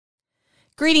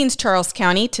Greetings, Charles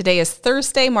County. Today is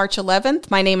Thursday, March 11th.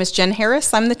 My name is Jen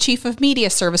Harris. I'm the Chief of Media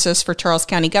Services for Charles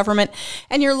County Government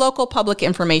and your local public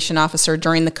information officer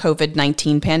during the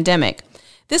COVID-19 pandemic.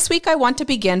 This week, I want to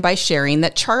begin by sharing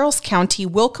that Charles County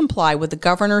will comply with the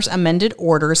governor's amended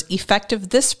orders effective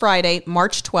this Friday,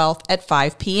 March 12th at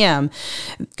 5 p.m.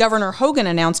 Governor Hogan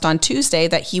announced on Tuesday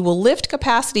that he will lift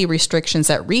capacity restrictions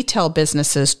at retail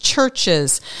businesses,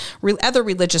 churches, other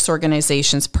religious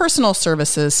organizations, personal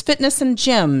services, fitness and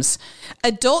gyms.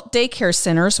 Adult daycare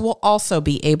centers will also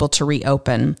be able to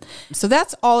reopen. So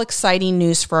that's all exciting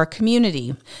news for our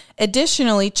community.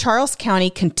 Additionally, Charles County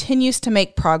continues to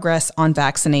make progress on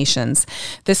vaccinations.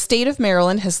 The state of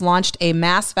Maryland has launched a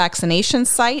mass vaccination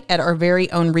site at our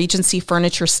very own Regency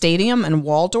Furniture Stadium in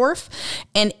Waldorf,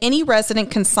 and any resident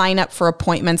can sign up for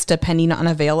appointments depending on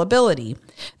availability.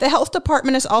 The health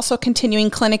department is also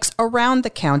continuing clinics around the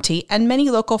county, and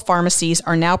many local pharmacies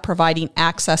are now providing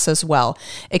access as well,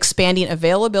 expanding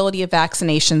availability of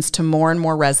vaccinations to more and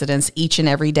more residents each and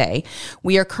every day.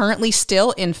 We are currently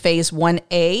still in phase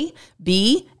 1A,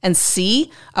 B, and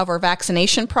C of our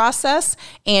vaccination process,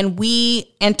 and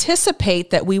we anticipate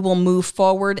that we will move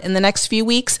forward in the next few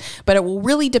weeks, but it will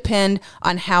really depend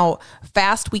on how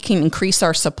fast we can increase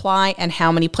our supply and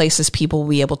how many places people will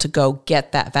be able to go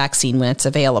get that vaccine when it's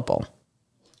available.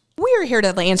 We are here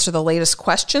to answer the latest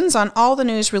questions on all the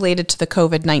news related to the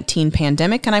COVID-19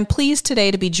 pandemic, and I'm pleased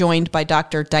today to be joined by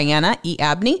Dr. Diana E.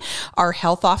 Abney, our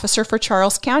health officer for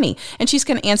Charles County, and she's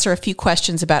going to answer a few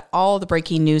questions about all the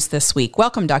breaking news this week.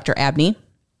 Welcome, Dr. Abney.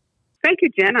 Thank you,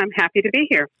 Jen. I'm happy to be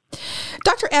here.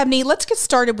 Dr. Abney, let's get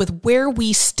started with where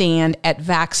we stand at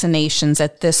vaccinations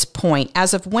at this point.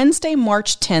 As of Wednesday,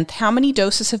 March 10th, how many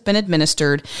doses have been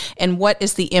administered, and what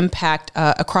is the impact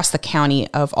across the county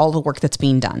of all the work that's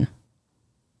being done?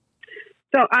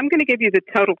 So I'm going to give you the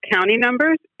total county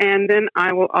numbers, and then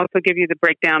I will also give you the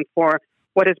breakdown for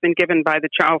what has been given by the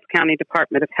Charles County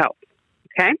Department of Health.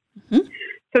 Okay? Mm-hmm.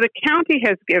 So the county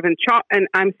has given, and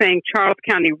I'm saying Charles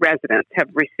County residents have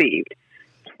received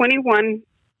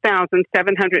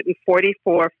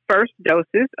 21,744 first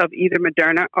doses of either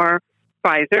Moderna or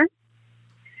Pfizer.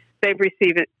 They've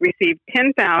received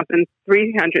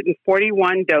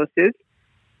 10,341 doses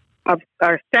of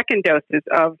second doses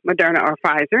of Moderna or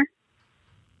Pfizer.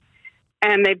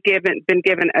 And they've been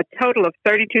given a total of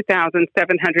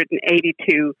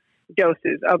 32,782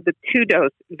 doses of the two-dose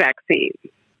vaccine.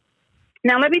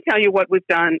 Now, let me tell you what was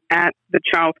done at the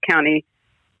Charles County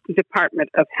Department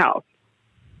of Health.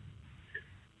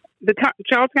 The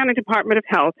Charles County Department of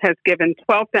Health has given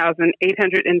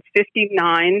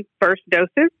 12,859 first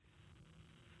doses,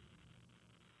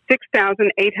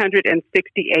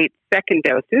 6,868 second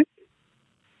doses.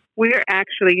 We are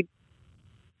actually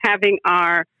having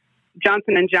our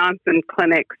Johnson & Johnson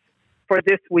clinics for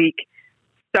this week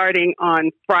starting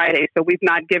on Friday. So we've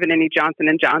not given any Johnson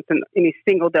 & Johnson any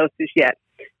single doses yet.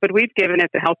 But we've given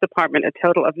at the health department a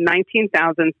total of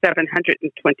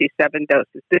 19,727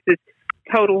 doses. This is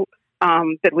total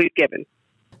that we've given.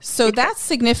 So that's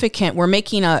significant. We're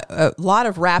making a lot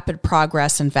of rapid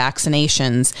progress in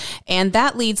vaccinations. And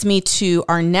that leads me to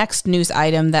our next news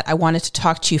item that I wanted to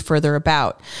talk to you further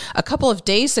about. A couple of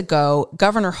days ago,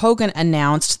 Governor Hogan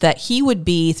announced that he would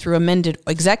be, through amended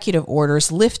executive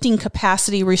orders, lifting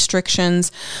capacity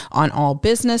restrictions on all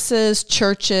businesses,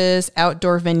 churches,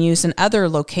 outdoor venues, and other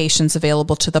locations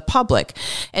available to the public.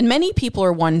 And many people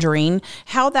are wondering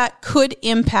how that could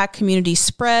impact community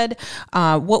spread,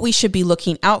 what we should be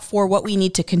looking out for, what we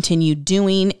need to continue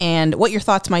doing, and what your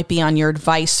thoughts might be on your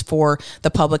advice for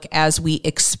the public as we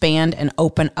expand and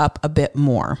open up a bit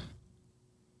more.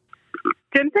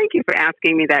 Jim, thank you for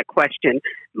asking me that question.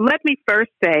 Let me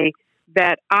first say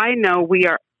that I know we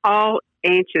are all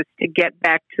anxious to get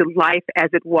back to life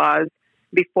as it was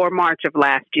before March of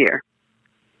last year.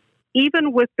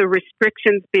 Even with the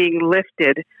restrictions being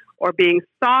lifted or being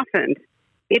softened,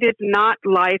 it is not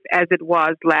life as it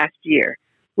was last year.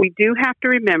 We do have to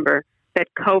remember that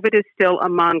COVID is still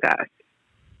among us.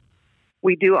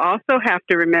 We do also have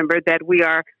to remember that we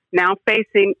are now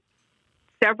facing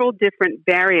several different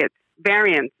variants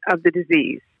of the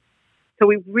disease. So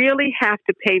we really have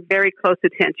to pay very close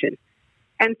attention.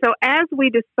 And so as we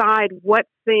decide what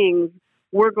things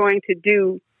we're going to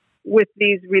do with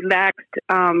these relaxed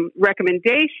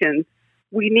recommendations,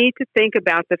 we need to think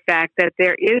about the fact that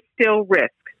there is still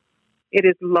risk. It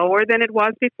is lower than it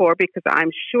was before because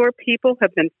I'm sure people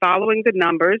have been following the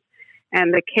numbers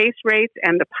and the case rates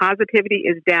and the positivity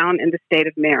is down in the state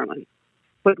of Maryland.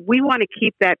 But we want to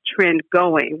keep that trend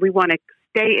going. We want to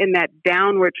stay in that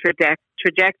downward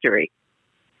trajectory.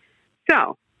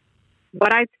 So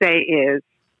what I'd say is,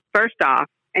 first off,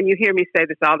 and you hear me say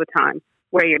this all the time,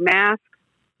 wear your mask,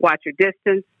 watch your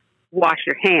distance, wash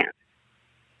your hands.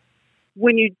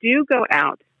 When you do go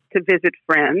out to visit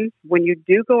friends, when you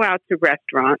do go out to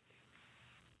restaurants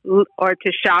or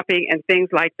to shopping and things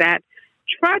like that,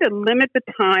 try to limit the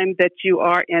time that you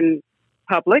are in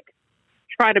public.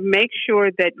 Try to make sure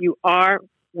that you are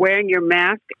wearing your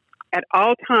mask at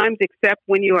all times except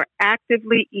when you are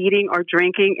actively eating or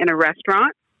drinking in a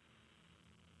restaurant.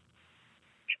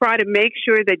 Try to make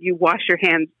sure that you wash your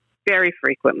hands very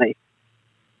frequently.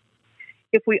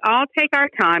 If we all take our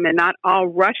time and not all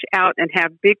rush out and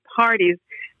have big parties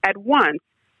at once,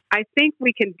 I think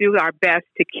we can do our best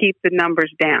to keep the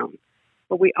numbers down.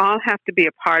 But we all have to be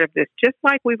a part of this. Just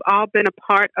like we've all been a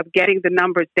part of getting the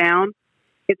numbers down,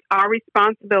 it's our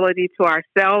responsibility to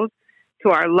ourselves, to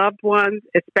our loved ones,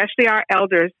 especially our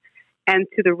elders, and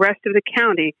to the rest of the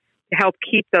county to help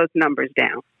keep those numbers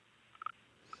down.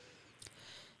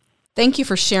 Thank you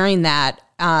for sharing that.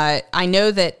 I know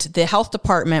that the health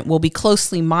department will be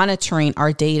closely monitoring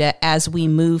our data as we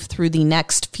move through the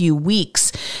next few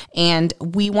weeks. And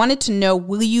we wanted to know,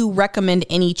 will you recommend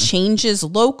any changes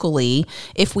locally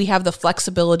if we have the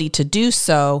flexibility to do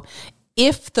so,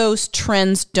 if those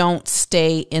trends don't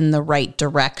stay in the right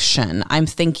direction? I'm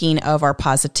thinking of our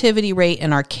positivity rate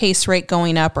and our case rate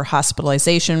going up, or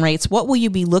hospitalization rates. What will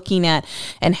you be looking at,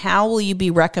 and how will you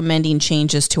be recommending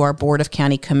changes to our Board of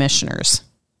County Commissioners?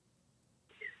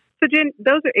 So, Jen,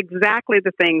 those are exactly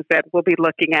the things that we'll be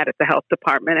looking at the health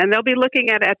department, and they'll be looking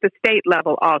at the state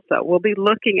level also. We'll be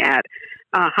looking at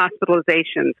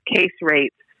hospitalizations, case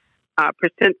rates,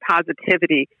 percent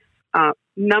positivity,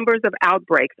 numbers of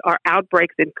outbreaks. Are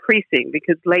outbreaks increasing?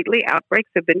 Because lately outbreaks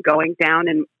have been going down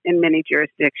in many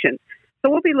jurisdictions.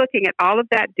 So we'll be looking at all of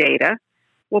that data.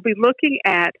 We'll be looking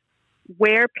at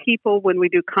where people, when we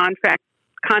do contact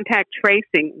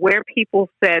tracing, where people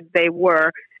said they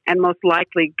were and most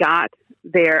likely got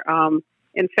their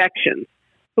infections.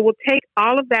 So we'll take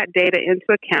all of that data into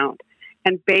account,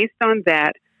 and based on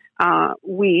that,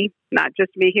 we, not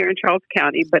just me here in Charles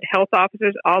County, but health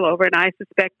officers all over, and I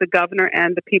suspect the governor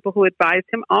and the people who advise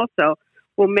him also,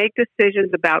 will make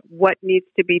decisions about what needs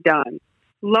to be done.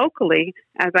 Locally,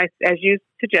 as you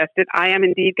suggested, I am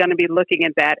indeed going to be looking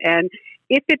at that. And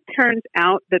if it turns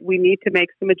out that we need to make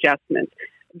some adjustments,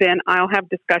 then I'll have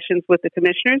discussions with the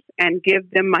commissioners and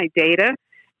give them my data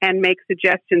and make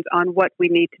suggestions on what we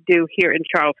need to do here in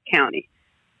Charles County.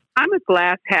 I'm a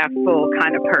glass half full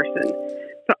kind of person.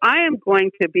 So I am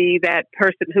going to be that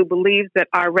person who believes that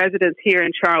our residents here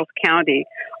in Charles County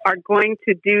are going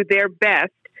to do their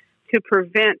best to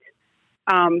prevent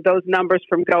those numbers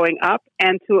from going up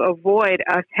and to avoid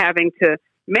us having to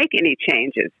make any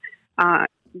changes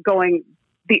going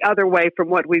the other way from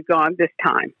what we've gone this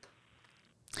time.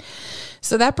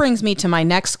 So that brings me to my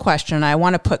next question. I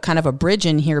want to put kind of a bridge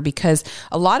in here because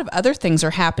a lot of other things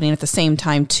are happening at the same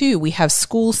time too. We have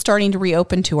schools starting to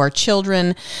reopen to our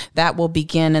children. That will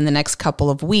begin in the next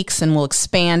couple of weeks and will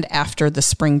expand after the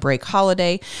spring break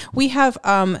holiday. We have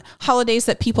holidays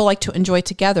that people like to enjoy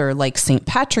together, like St.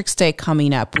 Patrick's Day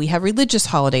coming up. We have religious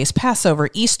holidays,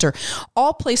 Passover, Easter,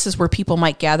 all places where people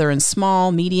might gather in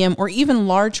small, medium, or even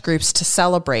large groups to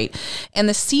celebrate. And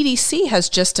the CDC has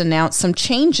just announced some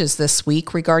changes this week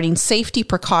regarding safety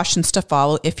precautions to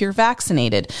follow if you're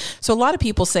vaccinated. So a lot of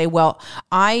people say, well,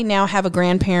 I now have a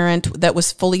grandparent that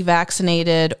was fully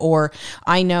vaccinated, or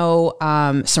I know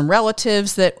some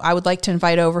relatives that I would like to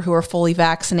invite over who are fully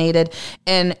vaccinated.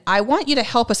 And I want you to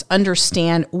help us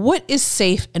understand what is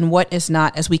safe and what is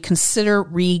not as we consider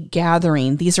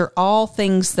regathering. These are all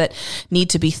things that need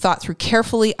to be thought through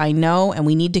carefully, I know, and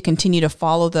we need to continue to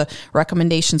follow the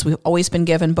recommendations we've always been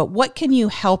given. But what can you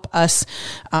help us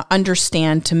understand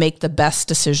to make the best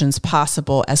decisions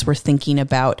possible as we're thinking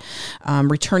about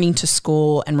returning to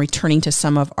school and returning to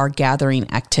some of our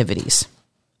gathering activities?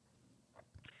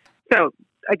 So,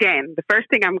 again, the first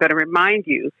thing I'm going to remind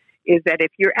you is that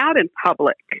if you're out in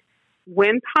public,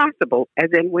 when possible, as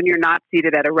in when you're not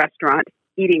seated at a restaurant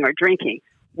eating or drinking,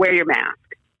 wear your mask.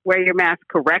 Wear your mask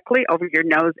correctly over your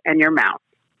nose and your mouth.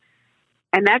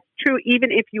 And that's true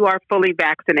even if you are fully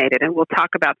vaccinated, and we'll talk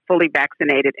about fully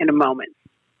vaccinated in a moment.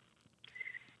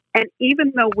 And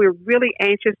even though we're really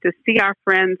anxious to see our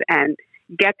friends and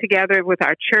get together with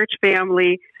our church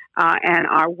family and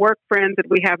our work friends that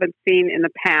we haven't seen in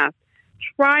the past,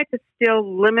 try to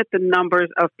still limit the numbers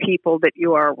of people that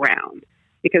you are around.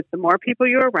 Because the more people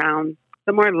you're around,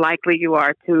 the more likely you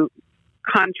are to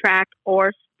contract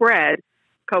or spread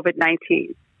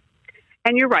COVID-19.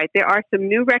 And you're right, there are some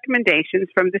new recommendations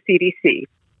from the CDC.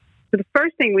 So the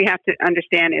first thing we have to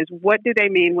understand is, what do they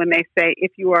mean when they say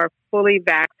if you are fully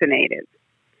vaccinated?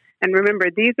 And remember,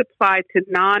 these apply to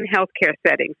non-healthcare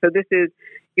settings. So this is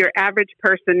your average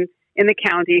person in the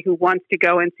county who wants to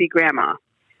go and see grandma.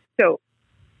 So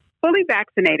fully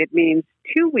vaccinated means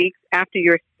 2 weeks after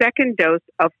your second dose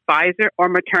of Pfizer or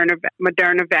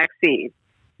Moderna vaccine.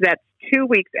 That's 2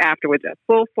 weeks afterwards, a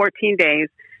full 14 days,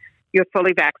 you're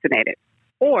fully vaccinated.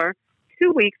 Or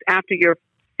 2 weeks after your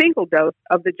single dose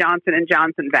of the Johnson &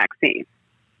 Johnson vaccine.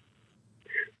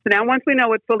 So now once we know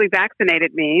what fully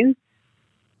vaccinated means,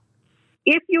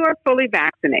 if you are fully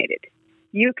vaccinated,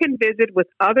 you can visit with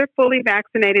other fully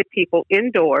vaccinated people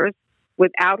indoors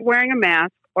without wearing a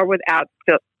mask or without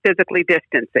physically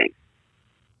distancing.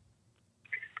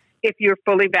 If you're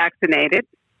fully vaccinated,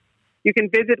 you can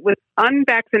visit with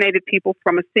unvaccinated people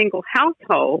from a single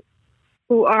household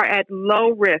who are at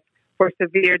low risk for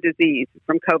severe disease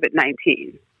from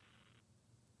COVID-19.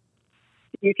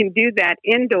 You can do that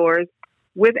indoors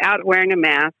without wearing a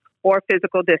mask or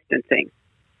physical distancing.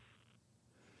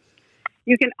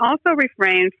 You can also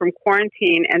refrain from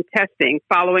quarantine and testing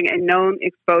following a known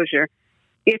exposure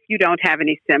if you don't have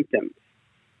any symptoms.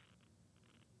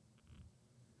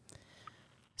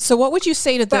 So what would you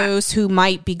say to those who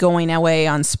might be going away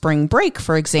on spring break,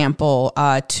 for example,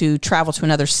 to travel to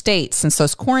another state? Since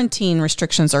those quarantine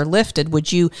restrictions are lifted,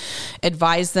 would you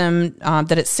advise them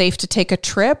that it's safe to take a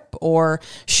trip, or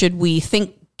should we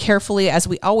think carefully, as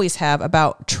we always have,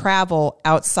 about travel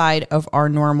outside of our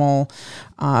normal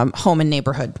home and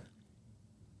neighborhood?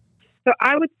 So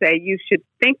I would say you should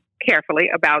think carefully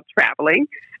about traveling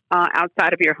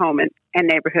outside of your home and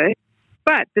neighborhood.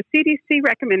 But the CDC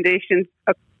recommendations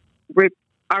are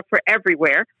for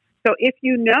everywhere. So if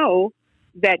you know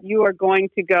that you are going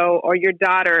to go, or your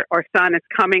daughter or son is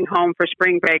coming home for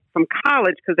spring break from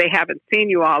college because they haven't seen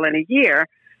you all in a year,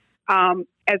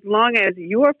 as long as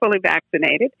you are fully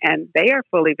vaccinated and they are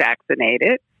fully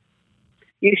vaccinated,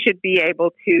 you should be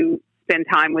able to spend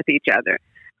time with each other.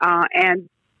 And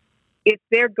if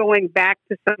they're going back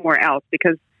to somewhere else,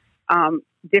 because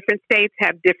different states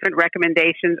have different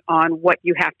recommendations on what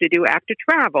you have to do after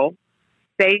travel,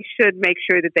 they should make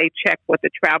sure that they check what the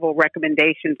travel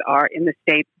recommendations are in the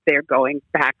states they're going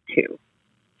back to.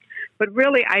 But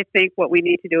really, I think what we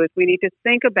need to do is we need to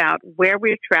think about where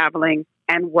we're traveling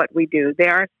and what we do.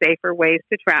 There are safer ways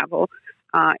to travel.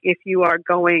 If you are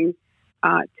going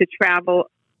to travel,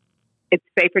 it's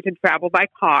safer to travel by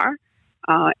car,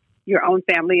 your own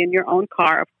family in your own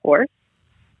car, of course.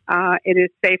 It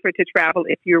is safer to travel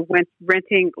if you're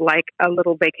renting like a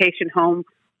little vacation home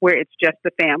where it's just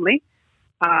the family.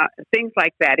 Things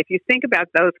like that. If you think about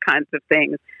those kinds of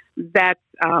things, that's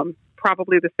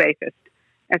probably the safest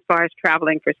as far as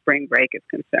traveling for spring break is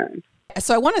concerned.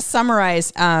 So I want to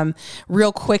summarize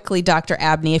real quickly, Dr.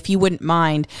 Abney, if you wouldn't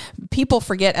mind. People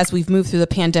forget, as we've moved through the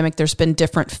pandemic, there's been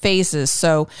different phases.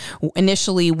 So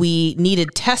initially we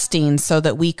needed testing so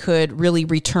that we could really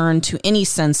return to any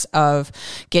sense of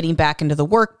getting back into the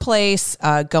workplace,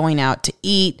 going out to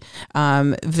eat,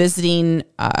 visiting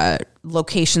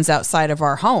locations outside of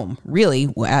our home. Really,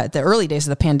 at the early days of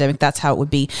the pandemic, that's how it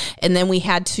would be. And then we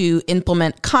had to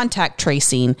implement contact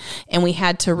tracing, and we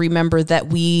had to remember that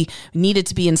we needed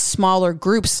to be in smaller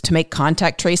groups to make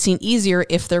contact tracing easier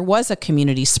if there was a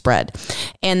community spread.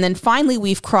 And then finally,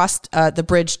 we've crossed the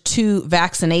bridge to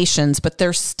vaccinations, but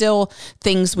there's still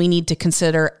things we need to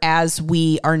consider as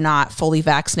we are not fully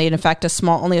vaccinated. In fact,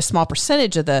 only a small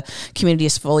percentage of the community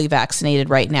is fully vaccinated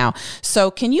right now.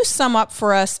 So can you sum up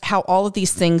for us how all of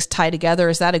these things tie together?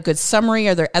 Is that a good summary?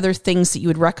 Are there other things that you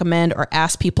would recommend or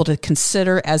ask people to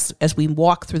consider as we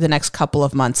walk through the next couple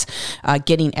of months,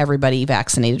 getting everybody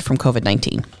vaccinated from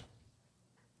COVID-19?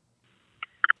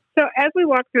 So as we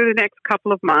walk through the next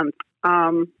couple of months,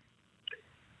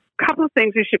 couple of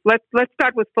things let's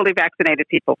start with fully vaccinated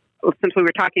people, since we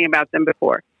were talking about them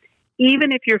before.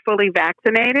 Even if you're fully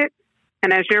vaccinated,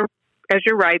 and as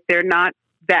you're right, they're not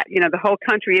that, the whole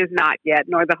country is not yet,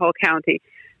 nor the whole county.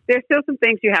 There's still some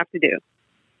things you have to do.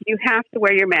 You have to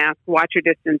wear your mask, watch your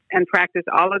distance, and practice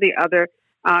all of the other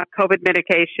COVID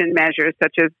mitigation measures,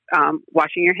 such as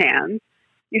washing your hands.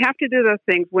 You have to do those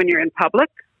things when you're in public.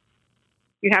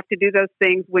 You have to do those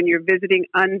things when you're visiting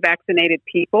unvaccinated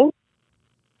people.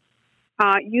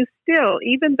 You still,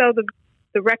 even though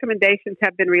the recommendations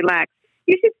have been relaxed,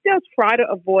 you should still try to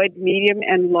avoid medium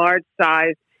and large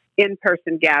size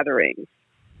in-person gatherings.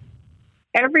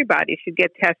 Everybody should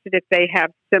get tested if they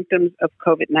have symptoms of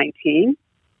COVID-19.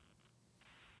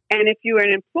 And if you are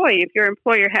an employee, if your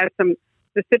employer has some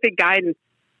specific guidance,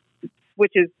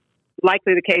 which is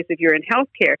likely the case if you're in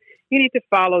healthcare, you need to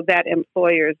follow that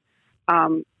employer's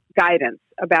guidance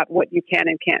about what you can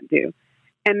and can't do.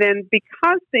 And then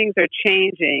because things are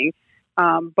changing,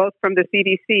 both from the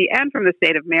CDC and from the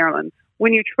state of Maryland.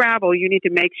 When you travel, you need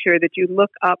to make sure that you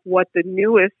look up what the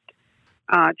newest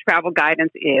travel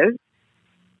guidance is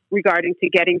regarding to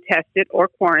getting tested or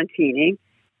quarantining,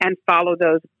 and follow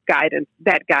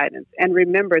that guidance. And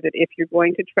remember that if you're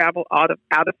going to travel out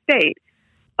of state,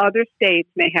 other states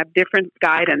may have different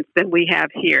guidance than we have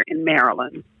here in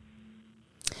Maryland.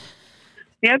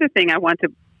 The other thing I want to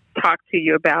talk to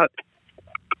you about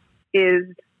is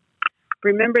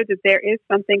remember that there is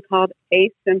something called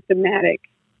asymptomatic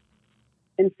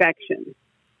infection.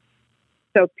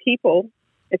 So people,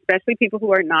 especially people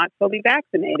who are not fully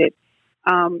vaccinated,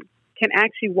 can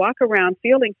actually walk around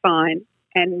feeling fine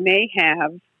and may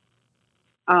have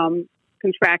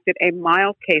contracted a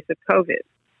mild case of COVID.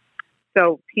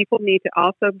 So people need to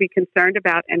also be concerned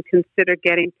about and consider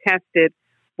getting tested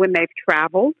when they've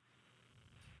traveled.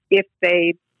 If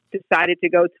they decided to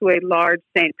go to a large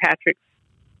St. Patrick's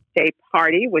Day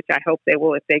party, which I hope they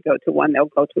will. If they go to one, they'll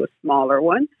go to a smaller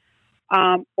one.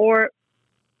 Or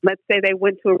let's say they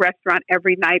went to a restaurant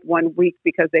every night 1 week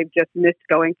because they've just missed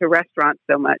going to restaurants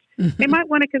so much. They might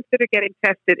want to consider getting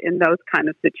tested in those kind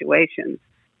of situations.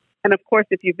 And of course,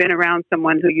 if you've been around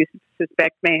someone who you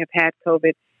suspect may have had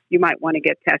COVID, you might want to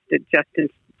get tested just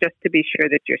to be sure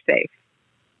that you're safe.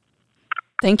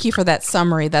 Thank you for that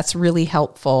summary. That's really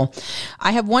helpful.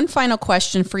 I have one final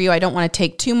question for you. I don't want to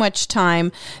take too much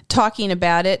time talking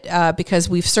about it because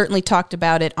we've certainly talked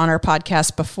about it on our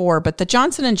podcast before, but the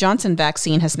Johnson & Johnson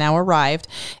vaccine has now arrived,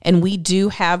 and we do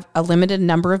have a limited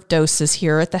number of doses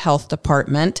here at the health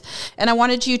department. And I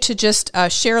wanted you to just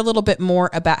share a little bit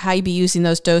more about how you'll be using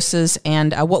those doses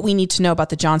and what we need to know about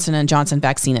the Johnson & Johnson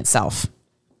vaccine itself.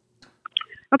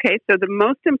 Okay, so the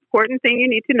most important thing you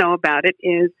need to know about it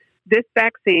is this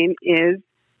vaccine is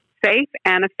safe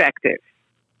and effective.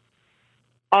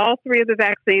 All three of the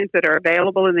vaccines that are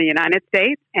available in the United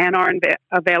States and are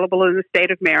available in the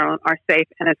state of Maryland are safe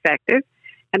and effective.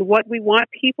 And what we want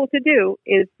people to do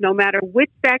is, no matter which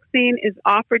vaccine is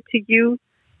offered to you,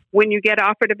 when you get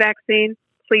offered a vaccine,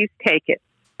 please take it.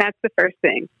 That's the first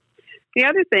thing. The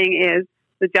other thing is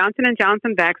the Johnson &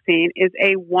 Johnson vaccine is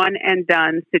a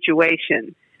one-and-done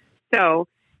situation. So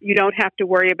you don't have to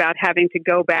worry about having to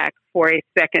go back for a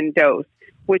second dose,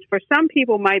 which for some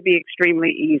people might be extremely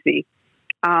easy.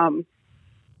 So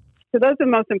those are the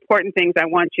most important things I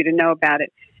want you to know about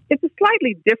it. It's a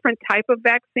slightly different type of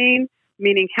vaccine,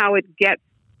 meaning how it gets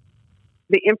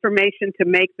the information to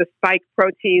make the spike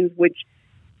proteins, which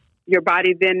your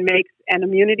body then makes an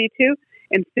immunity to.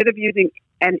 Instead of using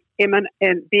being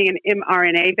an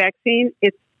mRNA vaccine,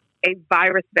 it's a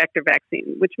virus vector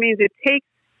vaccine, which means it takes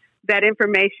that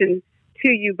information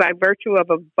to you by virtue of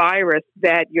a virus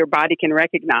that your body can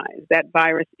recognize. That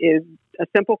virus is a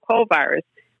simple cold virus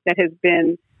that has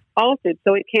been altered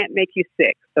so it can't make you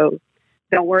sick. So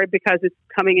don't worry, because it's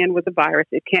coming in with a virus,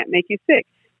 it can't make you sick.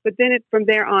 But then from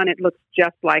there on, it looks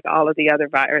just like all of the other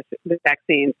the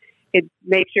vaccines. It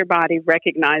makes your body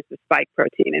recognize the spike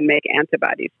protein and make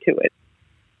antibodies to it.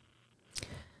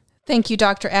 Thank you,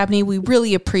 Dr. Abney. We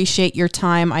really appreciate your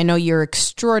time. I know you're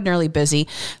extraordinarily busy,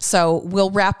 so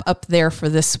we'll wrap up there for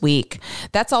this week.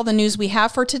 That's all the news we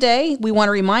have for today. We want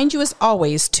to remind you, as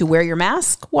always, to wear your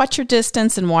mask, watch your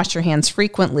distance, and wash your hands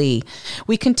frequently.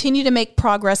 We continue to make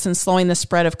progress in slowing the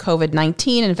spread of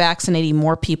COVID-19 and vaccinating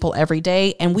more people every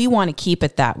day, and we want to keep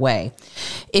it that way.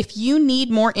 If you need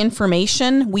more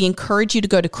information, we encourage you to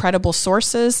go to credible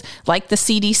sources like the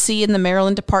CDC and the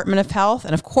Maryland Department of Health,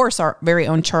 and of course, our very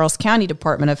own Charles County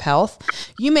Department of Health.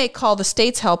 You may call the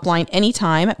state's helpline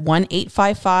anytime at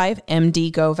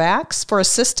 1-855-MD-GO-VAX for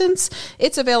assistance.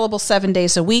 It's available 7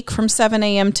 days a week from 7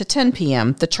 a.m. to 10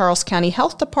 p.m. The Charles County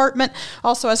Health Department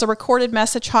also has a recorded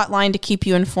message hotline to keep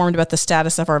you informed about the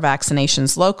status of our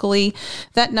vaccinations locally.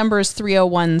 That number is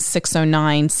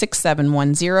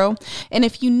 301-609-6710. And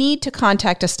if you need to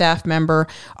contact a staff member,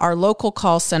 our local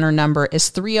call center number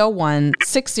is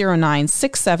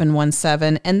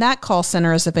 301-609-6717, and that call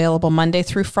center is available Monday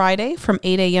through Friday from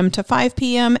 8 a.m. to 5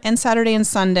 p.m. and Saturday and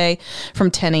Sunday from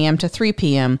 10 a.m. to 3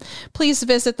 p.m. Please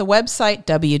visit the website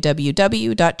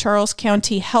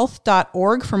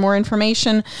www.charlescountyhealth.org for more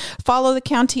information. Follow the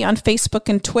county on Facebook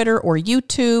and Twitter or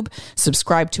YouTube.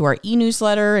 Subscribe to our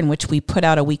e-newsletter, in which we put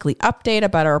out a weekly update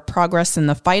about our progress in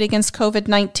the fight against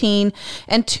COVID-19.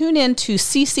 And tune in to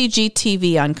CCG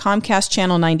TV on Comcast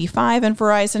Channel 95 and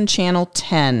Verizon Channel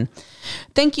 10.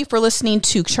 Thank you for listening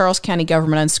to Charles County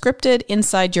Government Unscripted,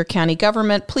 Inside Your County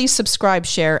Government. Please subscribe,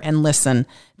 share, and listen.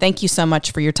 Thank you so much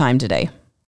for your time today.